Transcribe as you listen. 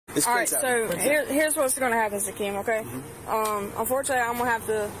All right, so here's what's going to happen, Sakeem, okay? Unfortunately, I'm going to have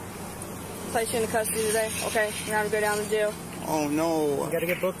to place you in custody today, okay? You're going to go down to jail. Oh, no. You got to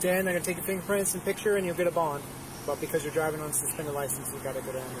get booked in. They're going to take your fingerprints and picture, and you'll get a bond. But because you're driving on suspended license, you got to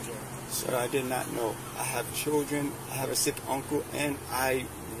go down to jail. Sir, I did not know. I have children, I have a sick uncle, and I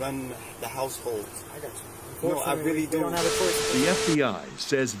run the household. I got you. No, I really we don't have a choice. The FBI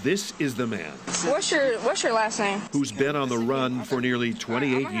says this is the man. What's your last name? Who's been on the run for nearly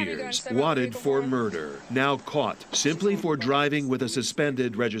 28 years, wanted for murder, now caught simply for driving with a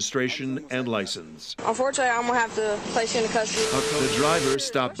suspended registration and license. Unfortunately, I'm going to have to place you in custody. The driver,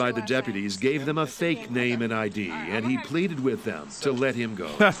 stopped by the deputies, gave them a fake name and ID, and he pleaded with them to let him go.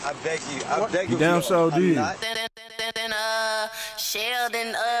 I beg you. You down so deep.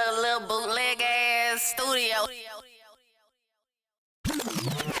 Sheldon, little bootleg ass studio.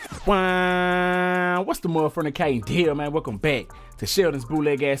 What's the motherfucking K deal, man? Welcome back to Sheldon's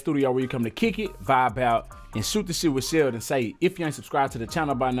bootleg ass studio, where you come to kick it, vibe out, and shoot the shit with Sheldon. Say, if you ain't subscribed to the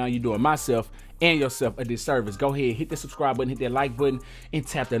channel by now, you're doing myself and yourself a disservice. Go ahead, hit the subscribe button, hit that like button, and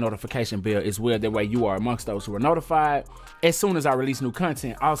tap that notification bell as well. That way you are amongst those who are notified as soon as I release new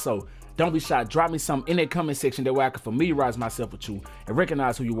content. Also, don't be shy, drop me something in that comment section, that way I can familiarize myself with you and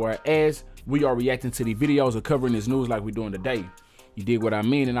recognize who you are as we are reacting to the videos or covering this news like we're doing today. You dig what I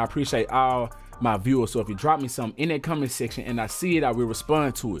mean? And I appreciate all my viewers. So if you drop me something in that comment section and I see it, I will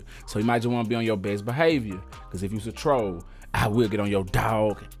respond to it. So you might just want to be on your best behavior, because if you're a troll, I will get on your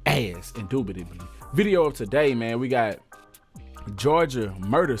dog ass indubitably. Video of today, man, we got Georgia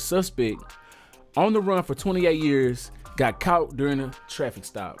murder suspect on the run for 28 years, got caught during a traffic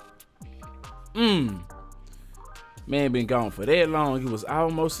stop. Man been gone for that long, he was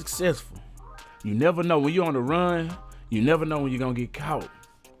almost successful. You never know when you're on the run. You never know when you're gonna get caught.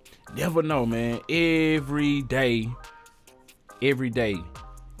 Never know, man. Every day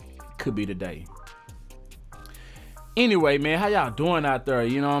could be the day. Anyway, man, how y'all doing out there?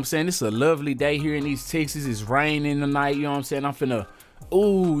 You know what I'm saying? It's a lovely day here in East Texas. It's raining tonight, you know what I'm saying? I'm finna,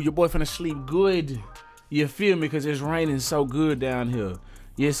 ooh, your boy finna sleep good. You feel me? Because it's raining so good down here.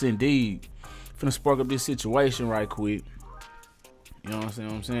 Yes, indeed. Finna spark up this situation right quick. You know what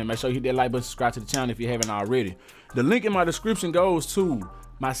I'm saying? Make sure you hit that like button, subscribe to the channel if you haven't already. The link in my description goes to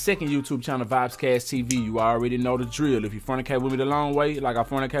my second YouTube channel, Vybez TV. You already know the drill. If you fornicate with me the long way, like I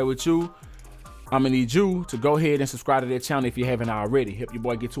fornicate with you, I'm gonna need you to go ahead and subscribe to that channel if you haven't already. Help your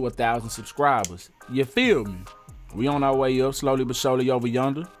boy get to 1,000 subscribers. You feel me? We on our way up, slowly but surely over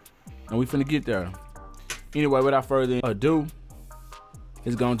yonder, and we finna get there. Anyway, without further ado,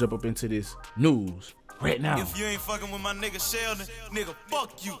 let's go and jump up into this news right now. If you ain't fucking with my nigga Sheldon, nigga,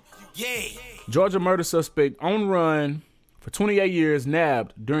 fuck you. Yeah. Georgia murder suspect on run for 28 years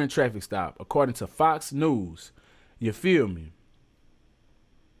nabbed during traffic stop, according to Fox News. You feel me?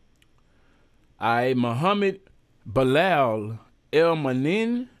 Mohammed Bilal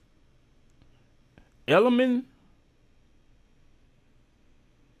Elman. I don't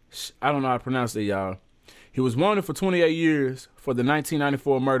know how to pronounce it, y'all. He was wanted for 28 years for the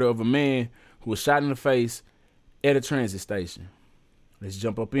 1994 murder of a man who was shot in the face at a transit station. Let's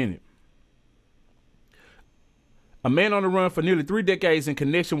jump up in it. A man on the run for nearly 3 decades in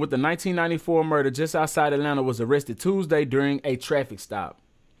connection with the 1994 murder just outside Atlanta was arrested Tuesday during a traffic stop.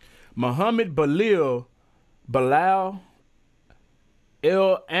 Mohammed Bilal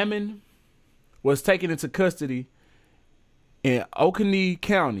El-Amin was taken into custody in Oconee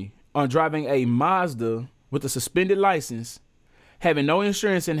County on driving a Mazda with a suspended license, having no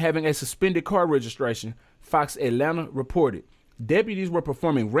insurance, and having a suspended car registration, Fox Atlanta reported. Deputies were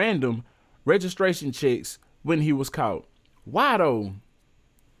performing random registration checks when he was caught. Why though?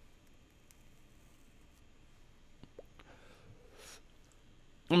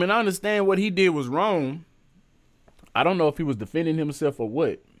 I mean, I understand what he did was wrong. I don't know if he was defending himself or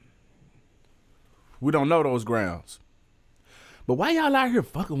what. We don't know those grounds. But why y'all out here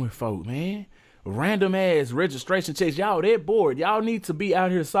fucking with folk, man? Random ass registration checks. Y'all that bored. Y'all need to be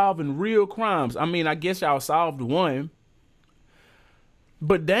out here solving real crimes. I mean, I guess y'all solved one.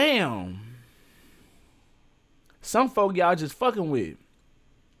 But damn. Some folk y'all just fucking with.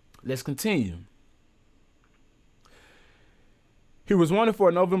 Let's continue. He was wanted for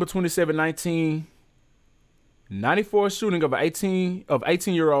a November 27, 1994 shooting of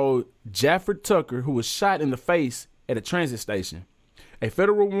 18-year-old Jafford Tucker, who was shot in the face at a transit station. A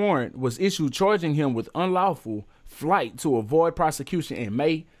federal warrant was issued charging him with unlawful flight to avoid prosecution in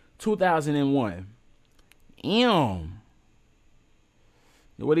May 2001.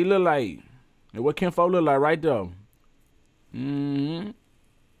 What he look like? And what Ken Fo look like right there?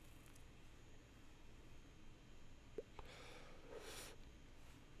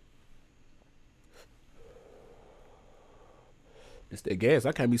 It's that gas.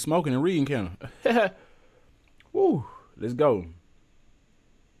 I can't be smoking and reading, can I? Woo. Let's go.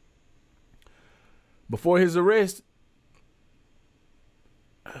 Before his arrest,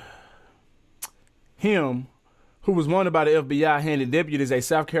 him, who was wanted by the FBI, handed deputies a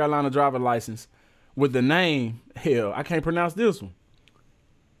South Carolina driver license with the name, hell, I can't pronounce this one,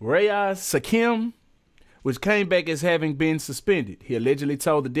 Reyes Sakim, which came back as having been suspended. He allegedly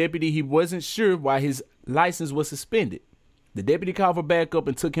told the deputy he wasn't sure why his license was suspended. The deputy called for backup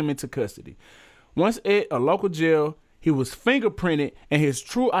and took him into custody. Once at a local jail, he was fingerprinted and his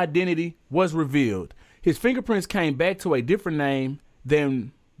true identity was revealed. His fingerprints came back to a different name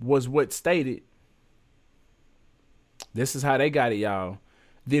than was what stated. This is how they got it, y'all.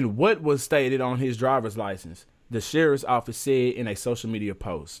 Then what was stated on his driver's license, the sheriff's office said in a social media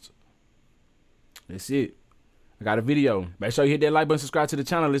post. That's it. I got a video. Make sure you hit that like button, subscribe to the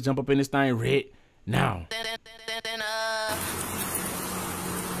channel. Let's jump up in this thing right now.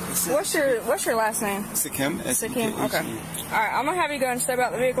 What's your last name? Sakim. Sakim. Okay. All right. I'm gonna have you go and step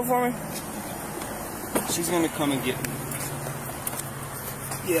out the vehicle for me. She's gonna come and get me.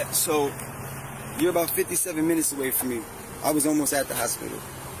 Yeah. So you're about 57 minutes away from me. I was almost at the hospital.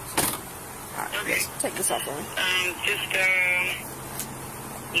 All right. Okay. Take this off for me.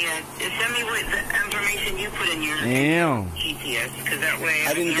 Yeah, just send me what the information you put in your GPS, because that way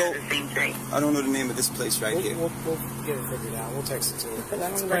I didn't go. the same thing. I don't know the name of this place right here. We'll get it figured out. We'll text it to her.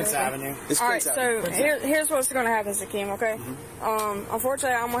 It's Prince Avenue. It's All right. Prince Avenue. So here's what's gonna happen, Sakim. Okay.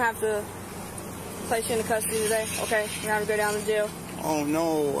 Unfortunately, I'm gonna have to place you in custody today. Okay. You're gonna go down to jail. Oh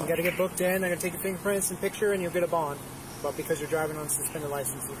no. You got to get booked in. They're gonna take your fingerprints and picture, and you'll get a bond. But because you're driving on suspended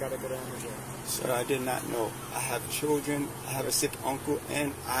license, you got to go down to jail. Sir, I did not know. I have children, I have a sick uncle,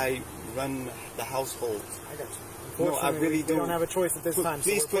 and I run the household. I got you. No, I really we don't have a choice at this time.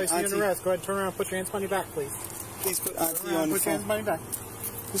 Please so we're put placing you Auntie. in arrest. Go ahead and turn around and put your hands behind your back, please. Please put Turn Auntie around on the put your hands phone. behind your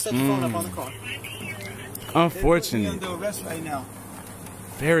back. Just set the phone up on the car. Unfortunate. They're under arrest right now.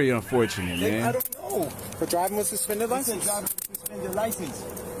 Very unfortunate, I man. don't know. For driving with suspended Listen, license? driving with suspended license.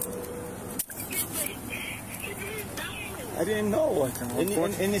 I didn't know.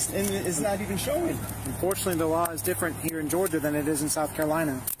 And it's not even showing. Unfortunately, the law is different here in Georgia than it is in South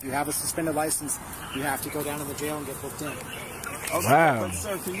Carolina. If you have a suspended license, you have to go down to the jail and get booked in. Okay, Wow. But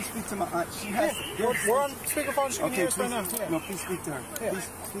sir, can you speak to my aunt? She has. We're on speakerphone. She can hear us right now. No, please speak to her.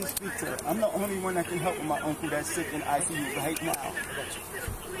 Please speak to her. I'm the only one that can help with my uncle that's sick in ICU right now.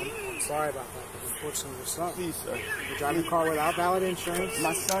 I'm sorry about that. But unfortunately, your son. Please, sir. You're driving a car without valid insurance.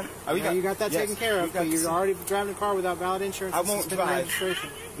 My son. You got that taken care of, but you're already driving a car without valid insurance. I and won't suspended drive. registration.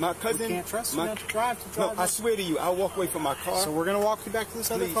 My cousin. We can't trust you not to drive. No, I swear to you, I'll walk away from my car. So we're gonna walk you back to this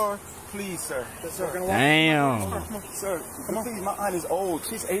other car. Please, sir. We're gonna walk Damn. Sir, please, my aunt is old.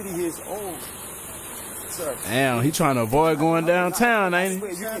 She's 80 years old. Sir. Damn, he trying to avoid going downtown, ain't he?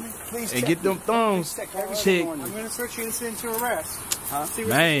 Please And get them thumbs checked. I'm gonna search you incident to arrest. Huh?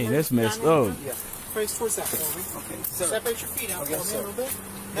 Man, that's messed up. Face towards that for me. Okay, sir. Separate your feet out for me a little bit.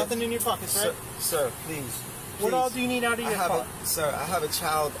 Nothing in your pockets, right? Sir, please. What all do you need out of your car? Sir, I have a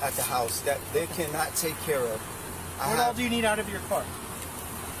child at the house that they cannot take care of. What all do you need out of your car?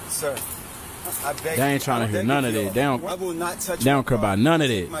 Sir, I beg They ain't trying to hear none of that. They I will not touch They don't care about none of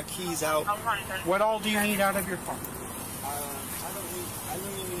Take that. my keys out. What all do you need out of your car? I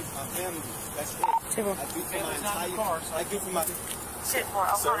only need my family. That's it. Table. I do for my Family's not in entire the car, so I do for my Sit for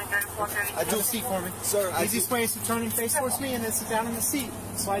I do Have a seat for me. Sir, I Easiest way is to turn and face towards me and then sit down in the seat.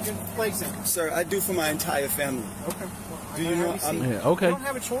 Slide your legs in. Sir, I do for my entire family. Okay. Do you know I'm Yeah, okay. You don't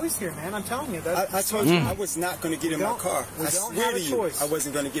have a choice here, man. I'm telling you. That I told you I was not going to get in my don't- car. we I don't swear have a to you, choice. I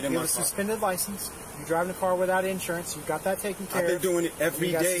wasn't going to get in you my have a car. suspended license. You're driving a car without insurance. You've got that taken care I've been of. doing it every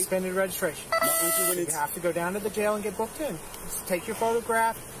you got day. suspended registration. My uncle went You into have to go down to the jail and get booked in. Just take your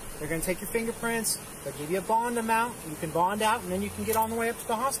photograph. They're going to take your fingerprints. They'll give you a bond amount. You can bond out, and then you can get on the way up to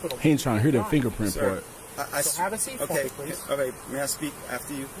the hospital. He ain't trying to hear that fingerprint Sir, part. So have a seat for me, please. Okay, may I speak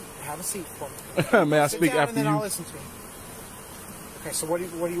after you? Have a seat for me. May I Sit speak down after and then I'll you? listen to you. Okay, so what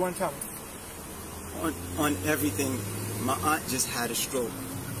do you want to tell me? On everything, my aunt just had a stroke.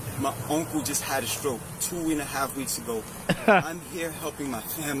 My uncle just had a stroke 2.5 weeks ago. I'm here helping my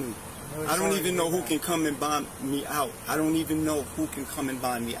family. I don't even know who can come and bond me out. I don't even know who can come and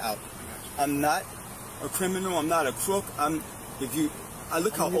bond me out. I'm not a criminal. I'm not a crook. I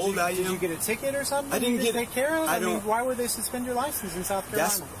look how old I am. Did you get a ticket or something? I didn't to get take care of. I mean, don't. why would they suspend your license in South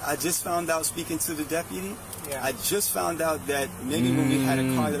Carolina? I just found out speaking to the deputy. Yeah. I just found out that maybe when we had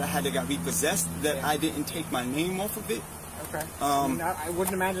a car that I had that got repossessed, that I didn't take my name off of it. Okay. I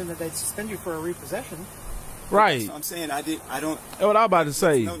wouldn't imagine that they'd suspend you for a repossession. Right. So I'm saying I don't. That's what I was about to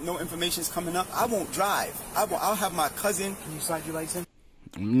say. No information's coming up. I won't drive. I'll have my cousin. Can you slide your legs in?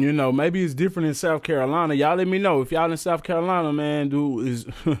 You know, maybe it's different in South Carolina. Y'all let me know if y'all in South Carolina, man. Dude, is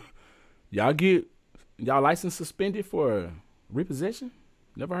y'all get y'all license suspended for repossession?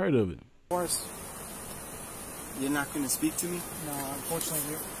 Never heard of it. Of course. You're not going to speak to me? No,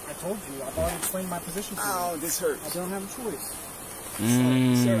 unfortunately, I told you. I've already explained my position to you. Oh, this hurts. I don't have a choice.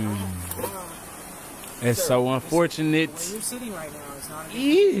 Sir, It's so unfortunate. Where you're sitting right now is not a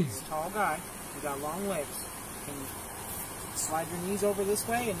good tall guy. You got long legs. Can you slide your knees over this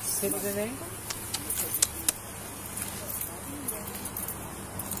way and sit at an angle?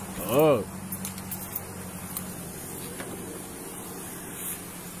 Oh.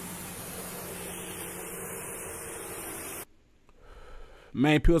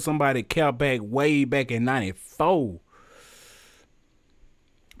 Man, peeled somebody cow back way back in 94.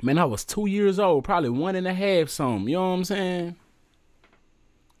 Man, I was 2 years old, probably 1.5 something. You know what I'm saying?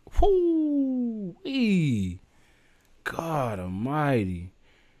 Whoo-wee. God almighty.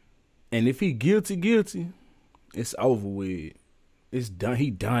 And if he guilty, it's over with. It's done. He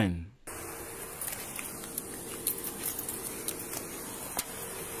done.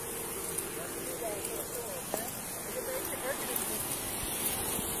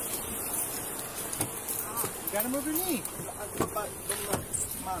 You gotta move your knee.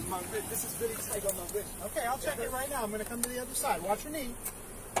 My wrist, this is really tight on my wrist. Okay, I'll check it right now. I'm gonna come to the other side. Watch your knee.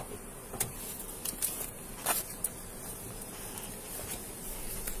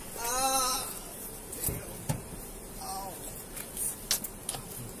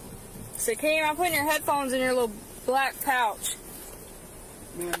 So, Keem, I'm putting your headphones in your little black pouch.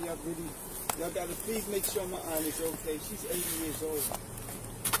 Man, y'all gotta please make sure my aunt is okay. She's 80 years old.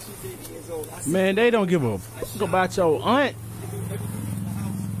 She's 80 years old. Man, they don't give a fuck about your aunt.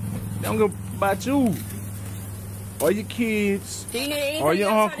 They don't give a about you. Or your kids. Do you need anything or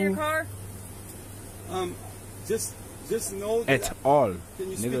your else uncle. out of your car? Just know that At all.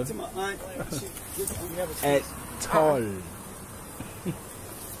 Can you nigga. speak to my aunt? At all.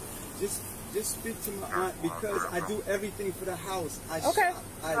 Just speak to my aunt because I do everything for the house. Okay.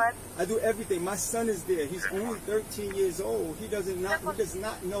 I do everything. My son is there. He's only 13 years old. He does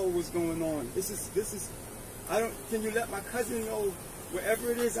not know what's going on. This is can you let my cousin know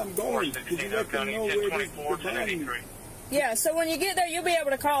wherever it is I'm going? Can you let them know where it is to find me? Yeah, so when you get there, you'll be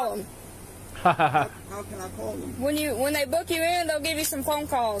able to call them. How can I call them? When they book you in, they'll give you some phone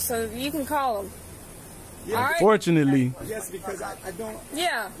calls, so you can call them. Yeah. All right? Fortunately. Yes, because I don't.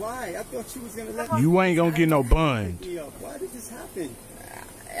 Yeah. Why? I thought she was gonna let me. You ain't gonna get no bond. Why did this happen?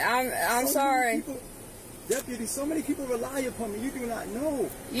 I'm sorry. Deputy, so many people rely upon me. You do not know.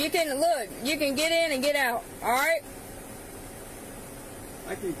 You can get in and get out. All right.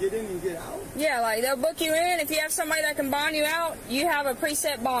 I can get in and get out? Yeah, like they'll book you in. If you have somebody that can bond you out, you have a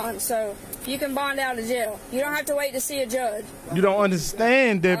preset bond, so you can bond out of jail. You don't have to wait to see a judge. You don't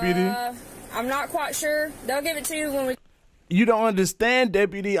understand, Deputy. I'm not quite sure. They'll give it to you when we... You don't understand,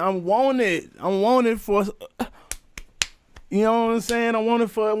 Deputy. I'm wanted. I'm wanted for... You know what I'm saying? I want it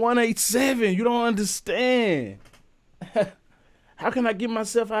for 187. You don't understand. How can I get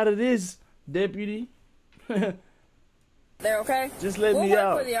myself out of this, Deputy? They're okay? Just let me We'll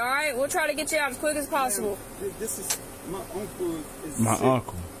out. work with you, all right? We'll try to get you out as quick as possible. This is... My uncle is My sick.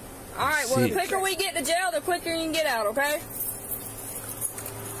 uncle. All right, well, the quicker we get to jail, the quicker you can get out, okay?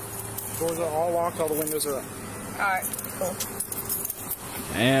 Doors are all locked. All the windows are up. All right, cool.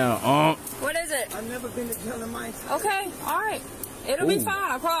 Damn, What is it? I've never been to jail in my entire... Okay, all right. It'll be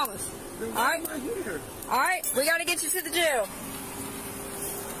fine, I promise. Then All why right? am I here? All right, we got to get you to the jail.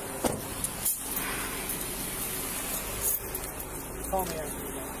 Call me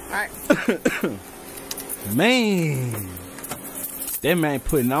after. All right. man. That man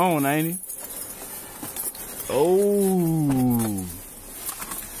putting on, ain't he? Oh.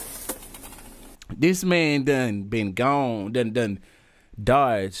 This man done been gone, done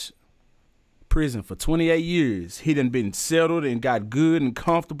dodged prison for 28 years. He done been settled and got good and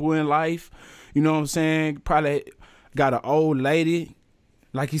comfortable in life. You know what I'm saying? Probably got an old lady,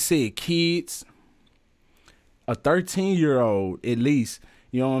 like he said, kids. A 13-year-old at least.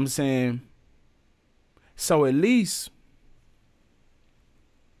 You know what I'm saying? So at least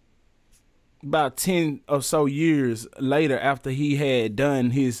about 10 or so years later after he had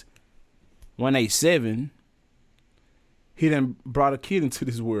done his 187, he done brought a kid into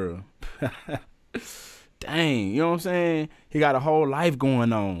this world. Dang, you know what I'm saying? He got a whole life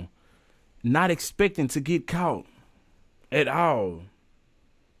going on. Not expecting to get caught at all.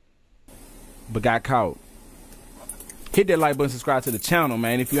 But got caught. Hit that like button, subscribe to the channel,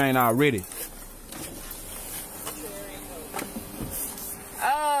 man, if you ain't already.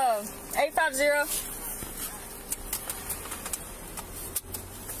 850.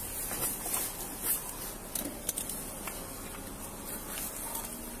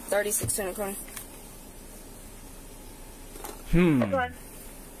 36 cent coin.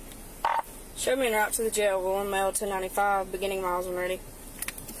 Show me en route to the jail. Going mail 1095. Beginning miles when ready.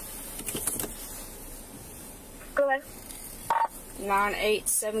 Go ahead.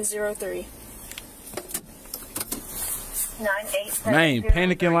 98703. 98703. Man,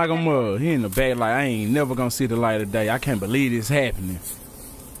 panicking like a mug. He in the back like I ain't never gonna see the light of day. I can't believe this happening.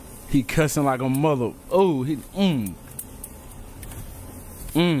 He cussing like a mother. Oh, he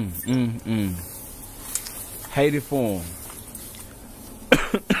hate it for him.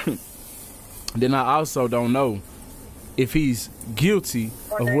 Then I also don't know if he's guilty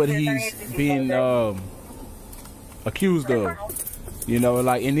of what he's being accused of. You know,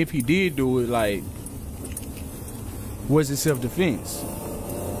 like, and if he did do it, like, was it self-defense?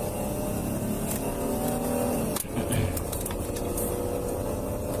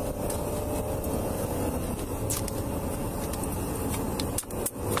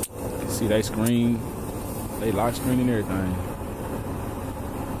 See, they screen, they lock screen and everything.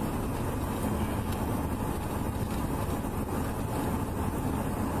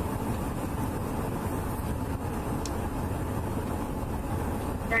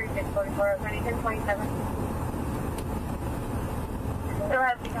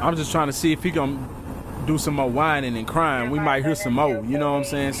 I'm just trying to see if he gonna do some more whining and crying. We might hear some more, you know what I'm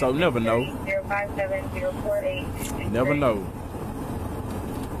saying? So never know. Never know.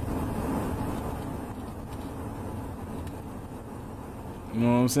 You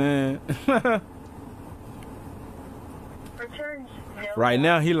know what I'm saying? Right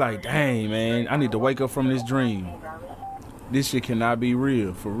now he like, dang man, I need to wake up from this dream. This shit cannot be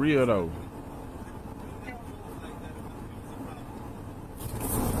real. For real though.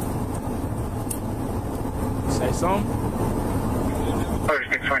 Say something?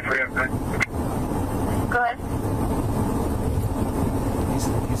 3623. Go ahead.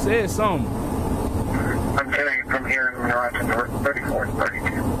 He said something. I'm hearing it from here in Horizon North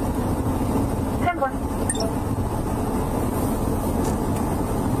 3432.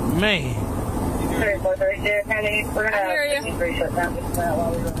 10-1. Man. 3432. We're gonna hear you. shut down just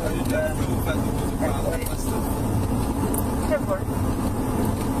while we were going to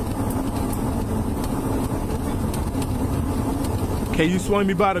 10-4. Can you swing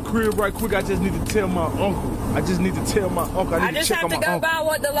me by the crib right quick? I just need to tell my uncle. I just need to check on my uncle. I just have to go by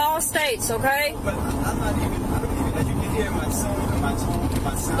what the law states, okay? But I'm not even, I don't even, as you can hear my song and my tone and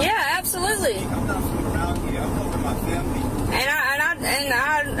my sound. Yeah, absolutely. I'm not from around here. I'm helping my family.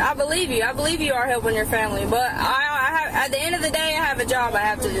 I believe you. I believe you are helping your family. But I have, at the end of the day, I have a job I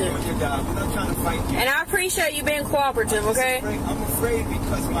have to do. You're doing your job. I'm not trying to fight you. And I appreciate you being cooperative, okay? I'm afraid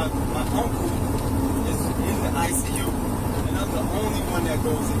because my uncle is in the ICU. And I'm the only one that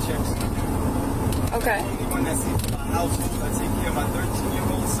goes and checks on him. Okay. I'm the only one that sees my household. I take care of my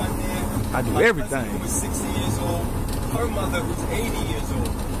 13-year-old son here. I do my everything. Cousin, who is 60 years old. Her mother, who's 80 years old.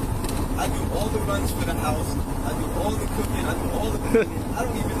 I do all the runs for the house. I do all the cooking. I do all the cleaning. I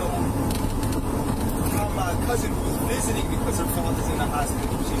don't even know how my cousin, who's visiting because her father's in the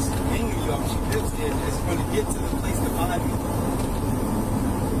hospital, she's in New York, she lives there, is going to get to the place to find me.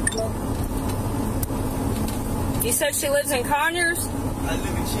 You said she lives in Conyers? She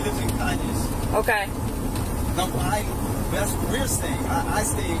lives in Conyers. Okay. No, that's what we're saying. I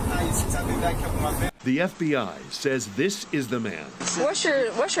stay in Conyers since I've been back here with my family. The FBI says this is the man What's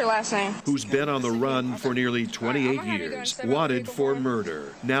your last name? who's been on the run for nearly 28 years, wanted for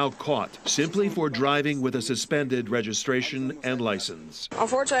murder, now caught simply for driving with a suspended registration and license.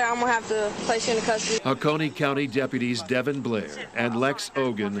 Unfortunately, I'm gonna have to place you in custody. Oconee County deputies Devin Blair and Lex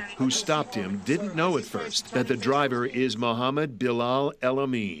Ogun, who stopped him, didn't know at first that the driver is Mohammed Bilal El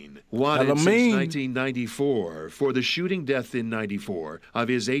Amin, wanted since 1994 for the shooting death in '94 of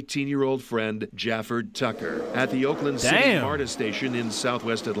his 18-year-old friend Jafford Tucker at the Oakland City MARTA station in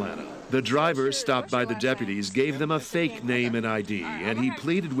southwest Atlanta. The driver, stopped by the deputies, gave them a fake name and ID, and he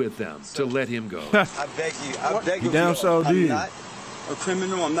pleaded with them to let him go. I beg you. He damn sure did. I'm not a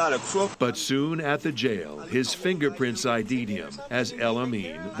criminal, I'm not a crook. But soon at the jail, his fingerprints ID'd him as El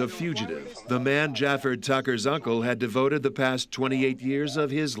Amin, the fugitive, the man Jafford Tucker's uncle had devoted the past 28 years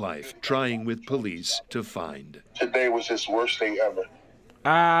of his life trying with police to find. Today was his worst day ever.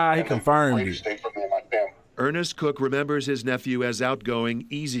 He confirmed it. Day for me and my family. Ernest Cook remembers his nephew as outgoing,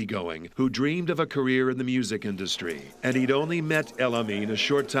 easygoing, who dreamed of a career in the music industry. And he'd only met El Amin a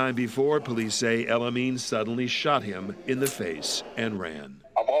short time before police say El Amin suddenly shot him in the face and ran.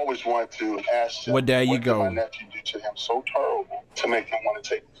 I've always wanted to ask him, well, there you what go. did my nephew do to him so terrible to make him want to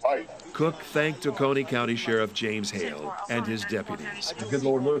take the fight? Cook thanked Oconee County Sheriff James Hale and his deputies. The good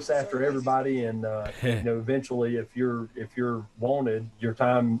Lord looks after everybody, and you know, eventually, if you're wanted, your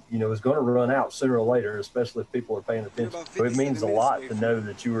time, you know, is going to run out sooner or later, especially if people are paying attention. So it means a lot to know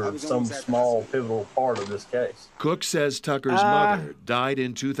that you were some small pivotal part of this case. Cook says Tucker's mother died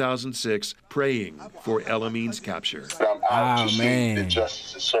in 2006 praying for El-Amin's capture. I'm out to see that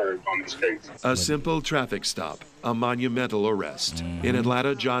justice is served on this case. A simple traffic stop, a monumental arrest. In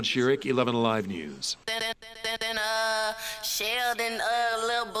Atlanta, John Sherrick, 11 Alive News. Sheldon,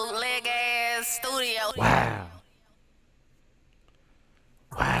 little bootleg ass studio. Wow.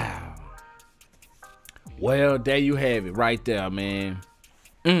 Wow. Well, there you have it right there, man.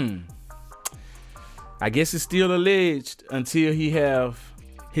 I guess it's still alleged until he have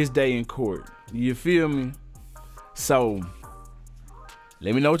his day in court. You feel me? So,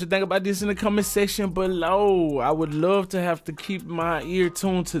 let me know what you think about this in the comment section below. I would love to have to keep my ear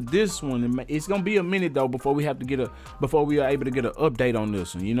tuned to this one. It's gonna be a minute though before we are able to get an update on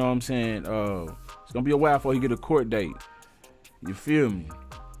this one. You know what I'm saying? It's gonna be a while before you get a court date. You feel me?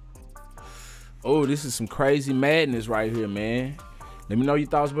 Oh, this is some crazy madness right here, man. Let me know your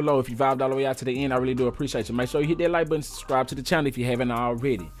thoughts below. If you vibed all the way out to the end, I really do appreciate you. Make sure you hit that like button, subscribe to the channel if you haven't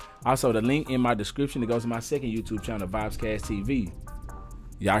already. Also, the link in my description, it goes to my second YouTube channel, Vybez TV.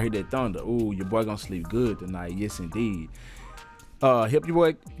 Y'all hear that thunder? Ooh, your boy gonna sleep good tonight. Yes, indeed. Help your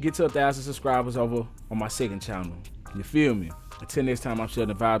boy get to 1,000 subscribers over on my second channel. You feel me? Until next time, I'm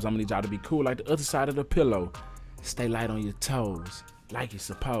SheldonVybez. I'm gonna need y'all to be cool like the other side of the pillow. Stay light on your toes, like you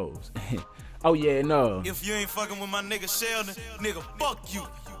suppose. Oh yeah, no. If you ain't fucking with my nigga Sheldon, nigga, fuck you.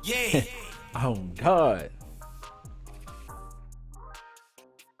 Yeah. Oh God.